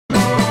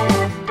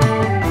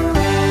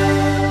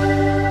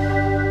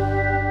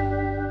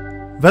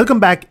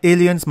Welcome back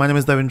aliens, my name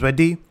is Davin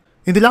Reddy.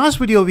 In the last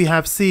video we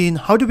have seen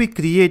how do we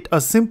create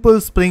a simple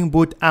Spring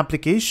Boot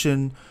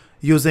application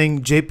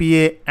using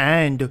JPA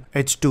and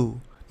H2.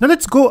 Now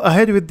let's go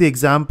ahead with the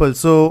example.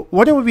 So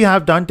whatever we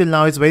have done till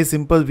now is very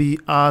simple. We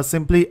are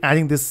simply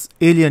adding this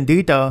alien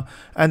data,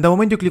 and the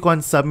moment you click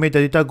on submit,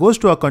 the data goes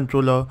to a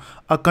controller.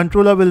 A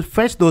controller will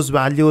fetch those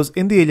values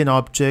in the alien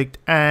object,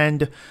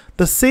 and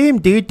the same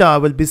data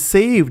will be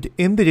saved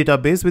in the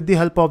database with the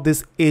help of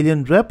this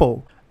alien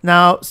repo.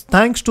 Now,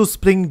 thanks to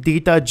Spring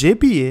Data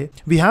JPA,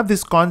 we have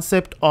this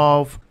concept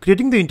of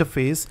creating the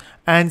interface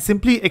and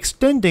simply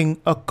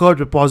extending a code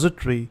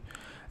repository.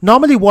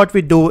 Normally what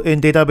we do in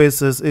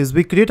databases is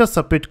we create a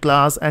separate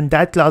class, and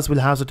that class will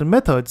have certain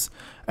methods.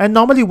 And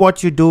normally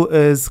what you do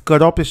is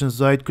code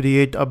operations, right?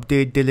 Create,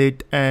 update,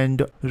 delete,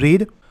 and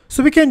read.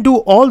 So we can do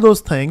all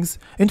those things.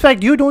 In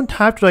fact, you don't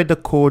have to write the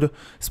code.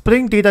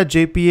 Spring Data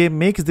JPA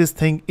makes this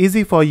thing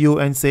easy for you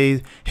and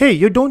says, hey,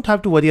 you don't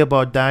have to worry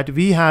about that.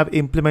 We have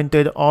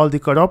implemented all the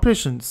code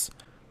operations.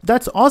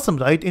 That's awesome,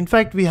 right? In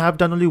fact, we have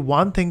done only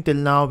one thing till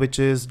now, which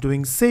is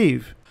doing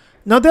save.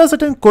 Now there are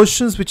certain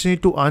questions which you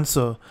need to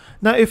answer.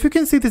 Now if you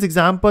can see this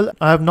example,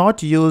 I have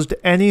not used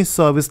any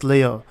service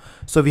layer.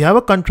 So we have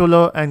a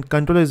controller, and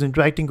controller is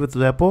interacting with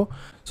repo.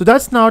 So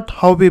that's not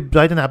how we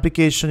write an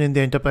application in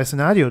the enterprise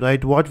scenario,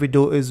 right? What we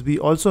do is we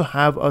also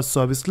have a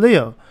service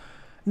layer.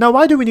 Now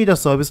why do we need a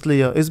service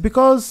layer? Is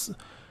because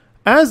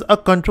as a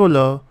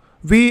controller,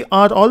 we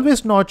are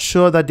always not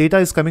sure that data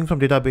is coming from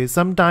database.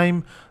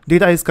 Sometimes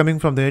data is coming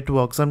from the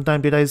network.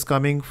 Sometimes data is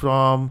coming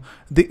from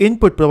the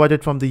input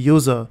provided from the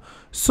user.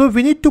 So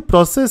we need to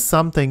process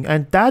something,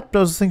 and that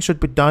processing should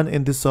be done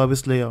in the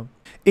service layer.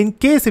 In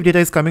case if data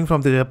is coming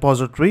from the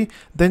repository,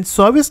 then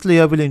service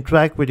layer will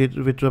interact with it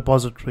with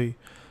repository.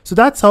 So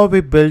that's how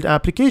we build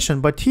application.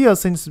 But here,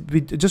 since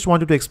we just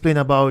wanted to explain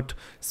about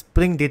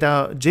Spring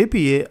Data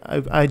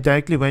JPA, I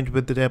directly went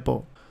with the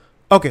repo.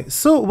 Okay,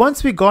 so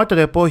once we got a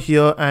repo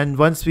here, and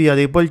once we are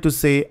able to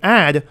say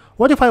add,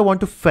 what if I want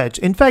to fetch?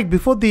 In fact,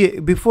 before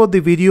the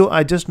video,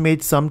 I just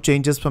made some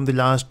changes from the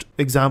last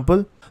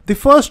example. The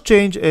first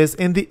change is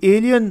in the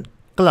alien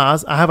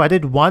class, I have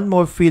added one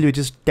more field, which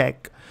is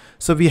tech.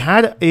 So we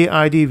had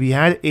AID, we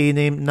had a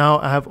name. Now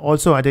I have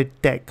also added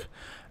tech,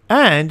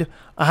 and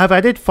I have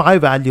added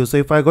 5 values. So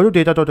if I go to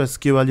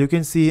data.sql, you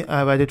can see I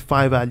have added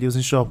 5 values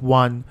instead of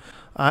 1.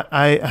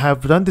 I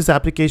have run this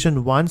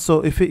application once.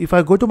 So if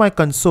I go to my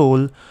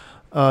console,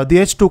 the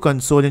H2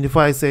 console, and if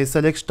I say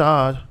select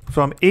star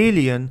from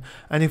alien,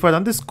 and if I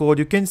run this code,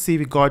 you can see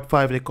we got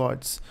 5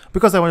 records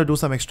because I want to do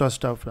some extra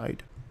stuff,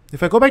 right?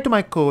 If I go back to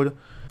my code,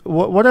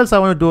 what else I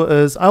want to do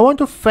is I want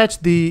to fetch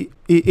the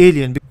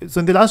alien. So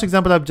in the last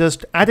example, I've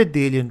just added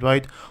the alien,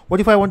 right? What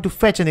if I want to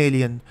fetch an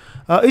alien?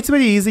 It's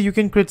very easy. You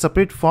can create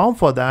separate form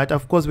for that.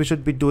 Of course, we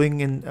should be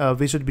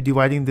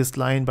dividing this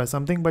line by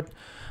something, but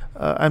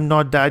I'm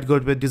not that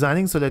good with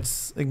designing, so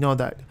let's ignore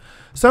that.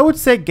 So I would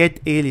say get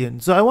alien.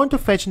 So I want to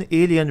fetch an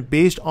alien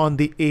based on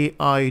the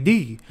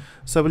AID.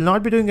 So I will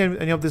not be doing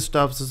any of this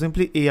stuff. So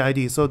simply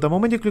AID. So the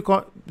moment you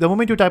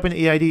type in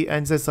AID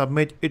and say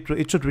submit,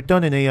 it should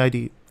return an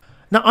AID.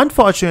 Now,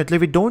 unfortunately,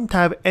 we don't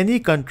have any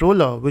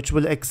controller which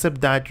will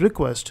accept that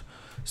request.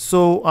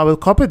 So I will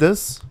copy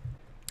this,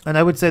 and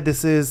I would say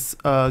this is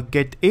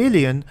get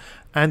alien,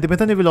 and the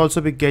method name will also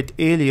be get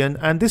alien.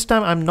 And this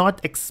time I'm not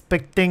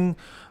expecting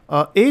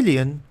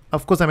alien.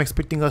 Of course, I'm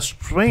expecting a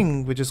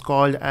string which is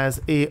called as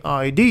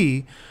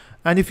AID.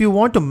 And if you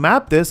want to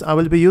map this, I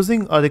will be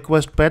using a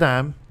request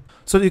param.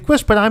 So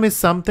request param is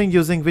something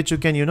using which you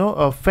can,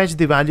 fetch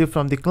the value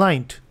from the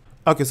client.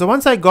 Okay, so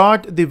once I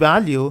got the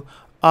value,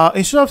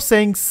 instead of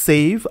saying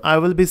save, I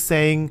will be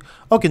saying,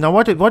 okay, now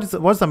what's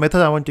the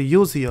method I want to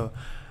use here,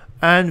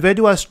 and where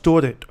do I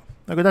store it?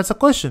 Okay, that's a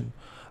question.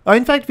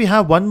 In fact, we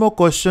have one more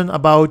question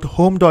about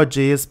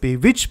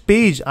home.jsp, which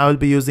page I will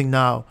be using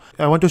now.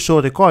 I want to show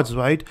records,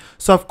 right?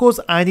 So of course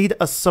I need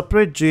a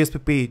separate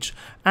JSP page,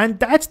 and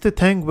that's the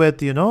thing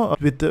with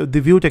with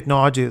the Vue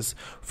technologies.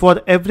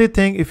 For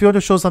everything, if you want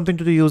to show something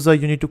to the user,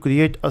 you need to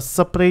create a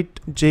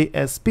separate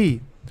JSP.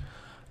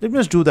 Let me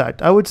just do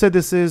that. I would say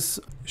this is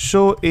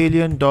show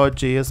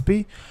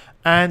alien.jsp,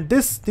 and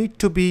this need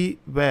to be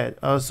where?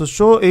 So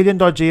show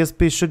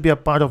alien.jsp should be a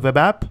part of web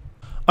app.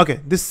 Okay,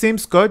 this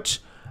seems good.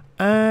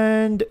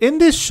 And in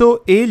this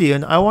show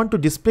alien, I want to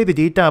display the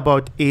data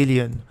about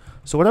alien.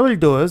 So what I will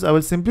do is I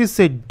will simply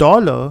say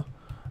 $,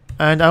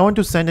 and I want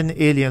to send an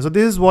alien. So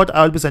this is what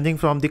I will be sending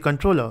from the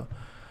controller.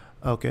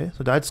 Okay,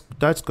 so that's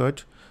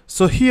good.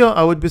 So here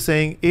I would be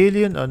saying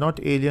alien,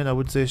 not alien, I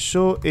would say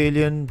show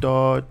alien.jsp.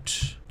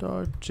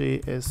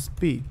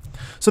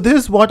 So this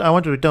is what I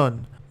want to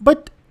return.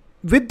 But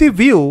with the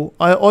view,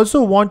 I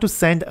also want to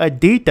send a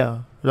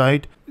data,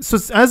 right? So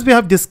as we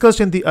have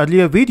discussed in the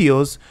earlier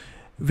videos,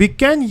 we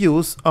can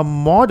use a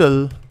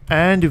model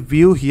and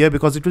view here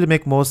because it will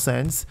make more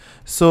sense.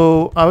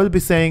 So I will be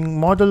saying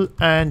model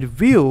and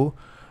view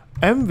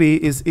mv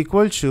is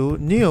equal to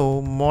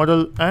new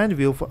model and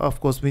view. Of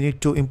course we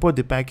need to import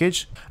the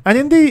package, and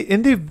in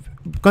the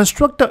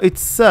Constructor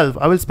itself,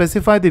 I will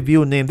specify the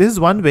view name. This is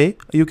one way.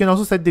 You can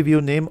also set the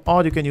view name,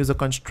 or you can use a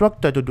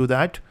constructor to do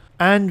that.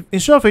 And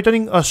instead of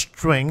returning a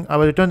string, I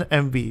will return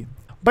MV.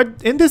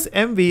 But in this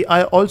MV,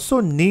 I also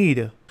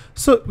need,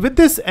 so with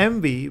this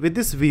MV, with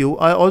this view,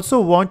 I also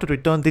want to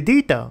return the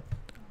data.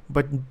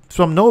 But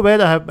from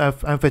nowhere,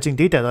 I'm fetching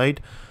data, right?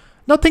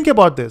 Now think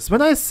about this.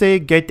 When I say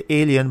get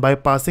alien by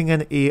passing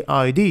an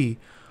AID,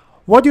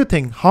 what do you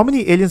think? How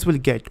many aliens will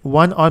get?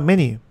 One or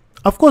many?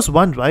 Of course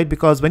one, right?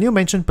 Because when you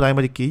mention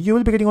primary key, you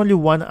will be getting only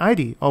one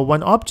ID or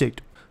one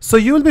object. So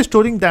you will be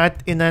storing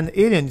that in an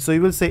alien. So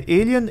you will say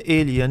alien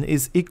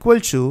is equal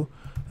to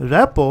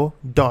repo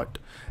dot.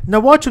 Now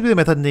what should be the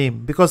method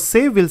name? Because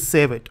save will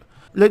save it.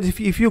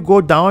 If you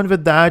go down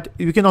with that,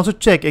 you can also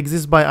check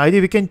exists by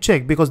ID. We can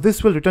check because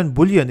this will return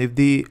boolean if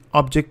the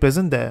object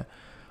present there.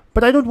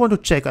 But I don't want to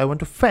check, I want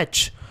to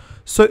fetch.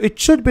 So it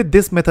should be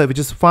this method, which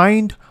is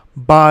find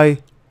by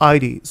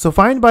ID. So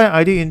find by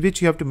ID, in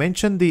which you have to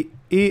mention the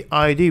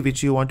AID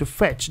which you want to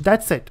fetch.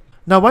 That's it.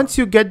 Now once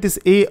you get this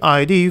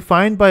AID,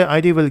 find by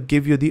ID will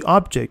give you the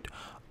object.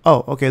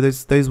 Oh, okay,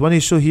 there is one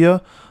issue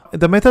here.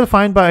 The method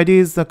find by ID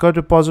is the current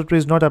repository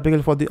is not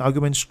applicable for the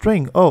argument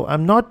string. Oh,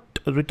 I'm not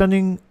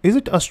returning, is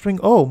it a string?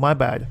 Oh, my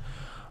bad.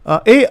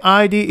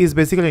 AID is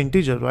basically an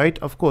integer, right?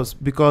 Of course,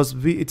 because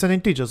it's an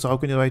integer, so how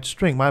can you write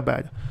string? My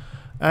bad.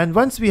 And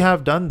once we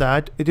have done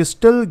that, it is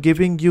still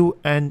giving you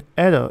an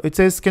error. It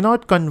says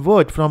cannot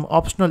convert from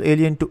optional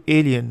alien to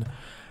alien.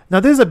 Now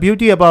there's a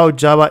beauty about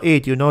Java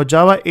 8, you know,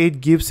 Java 8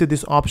 gives you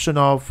this option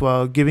of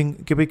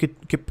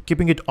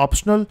keeping it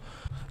optional.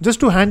 Just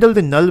to handle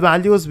the null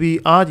values, we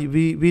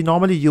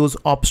normally use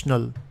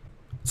optional.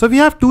 So we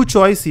have two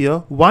choices here.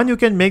 One, you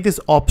can make this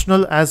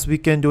optional as we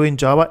can do in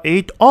Java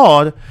 8,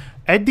 or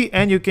at the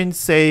end you can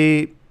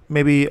say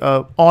maybe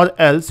or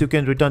else you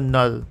can return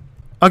null.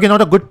 Again,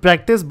 not a good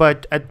practice,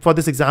 but for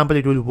this example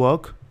it will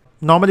work.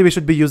 Normally we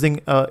should be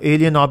using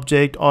alien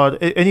object or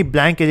any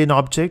blank alien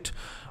object,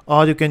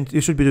 or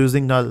you should be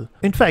using null.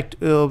 In fact,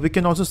 we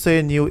can also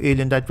say new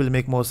alien. That will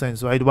make more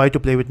sense, right? Why to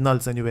play with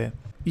nulls anyway?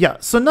 Yeah,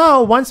 so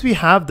now once we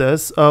have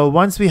this,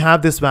 once we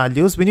have these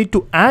values, we need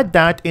to add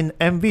that in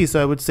MV.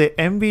 So I would say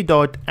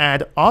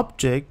mv.add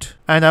object,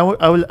 and I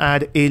will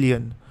add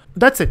alien.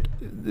 That's it.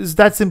 It's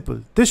that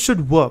simple. This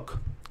should work.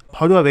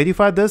 How do I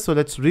verify this? So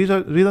let's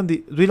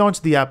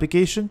relaunch the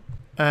application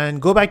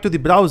and go back to the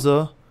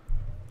browser.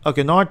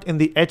 Okay, not in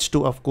the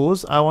H2, of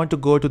course. I want to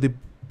go to the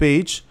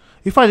page.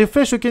 If I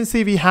refresh, you can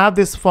see we have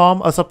this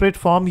form, a separate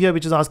form here,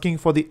 which is asking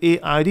for the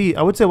AID.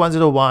 I would say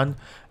 101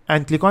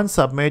 and click on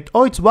submit.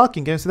 Oh, it's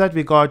working. Can you see that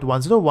we got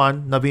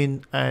 101,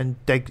 Naveen, and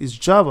tag is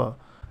Java.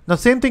 Now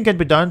same thing can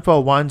be done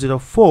for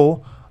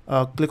 104.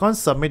 Click on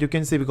submit. You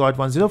can see we got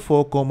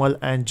 104, Komal,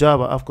 and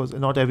Java. Of course,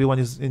 not everyone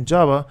is in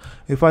Java.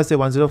 If I say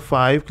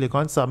 105, click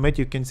on submit,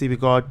 you can see we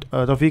got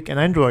Rafiq and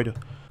Android.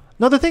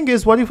 Now the thing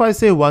is, what if I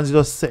say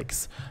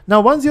 106? Now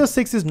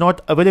 106 is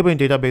not available in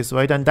database,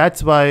 right? And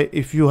that's why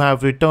if you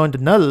have returned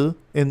null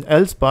in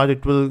else part,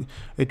 it will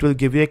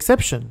give you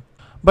exception.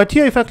 But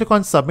here if I click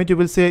on submit, you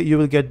will say you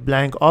will get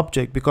blank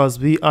object because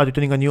we are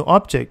returning a new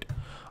object.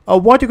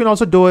 What you can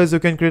also do is you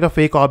can create a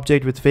fake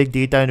object with fake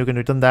data and you can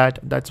return that.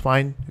 That's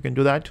fine, you can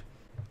do that.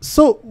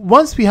 So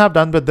once we have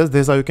done with this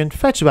is how you can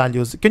fetch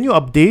values. Can you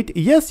update?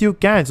 Yes, you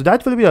can. So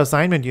that will be your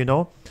assignment, you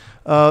know.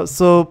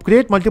 So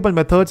create multiple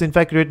methods, in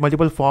fact create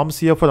multiple forms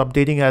here for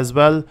updating as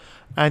well,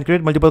 and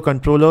create multiple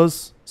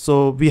controllers.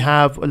 So we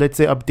have, let's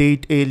say,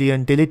 update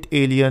alien, delete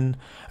alien.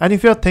 And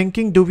if you're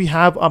thinking, do we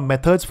have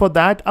methods for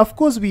that? Of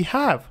course we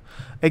have.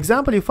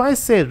 Example, if I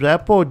say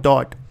repo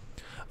dot,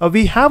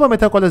 we have a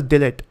method called as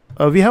delete.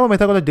 We have a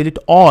method called as delete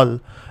all.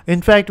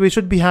 In fact, we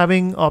should be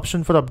having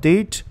option for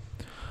update.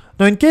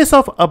 Now in case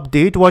of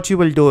update, what you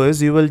will do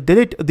is you will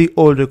delete the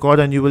old record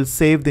and you will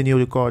save the new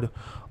record.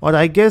 Or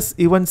I guess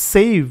even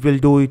save will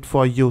do it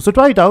for you. So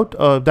try it out.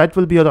 That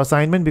will be your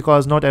assignment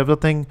because not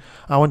everything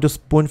I want to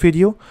spoon feed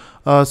you.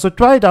 So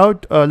try it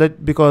out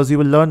because you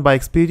will learn by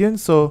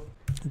experience. So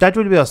that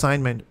will be your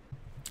assignment.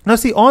 Now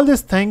see, all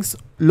these things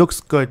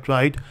looks good,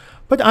 right?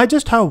 But I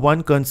just have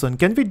one concern.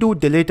 Can we do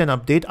delete and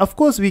update? Of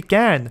course we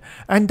can.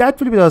 And that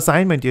will be the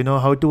assignment, you know,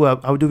 how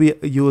do we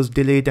use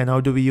delete and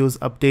how do we use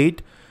update?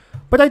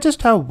 But I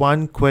just have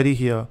one query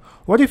here.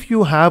 What if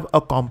you have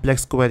a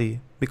complex query?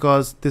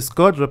 Because this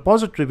code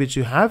repository which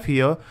you have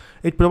here,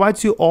 it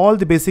provides you all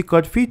the basic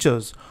code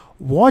features.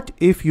 What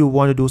if you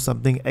want to do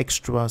something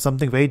extra,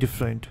 something very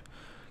different?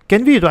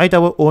 Can we write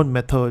our own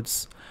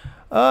methods?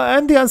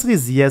 And the answer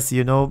is yes,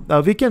 you know,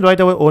 we can write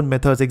our own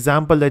methods.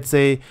 Example, let's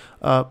say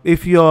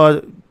if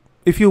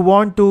you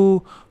want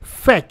to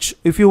fetch,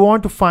 if you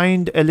want to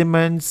find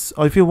elements,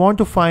 or if you want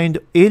to find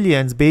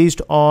aliens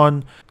based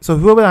on, so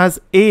whoever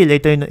has a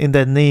letter in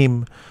their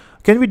name,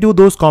 can we do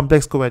those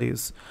complex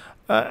queries?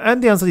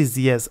 And the answer is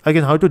yes.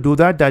 Again, how to do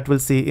that we'll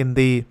see in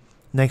the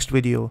next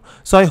video.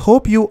 So I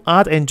hope you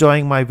are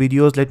enjoying my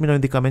videos. Let me know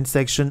in the comment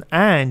section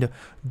and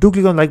do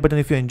click on like button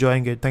if you're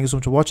enjoying it. Thank you so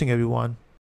much for watching, everyone.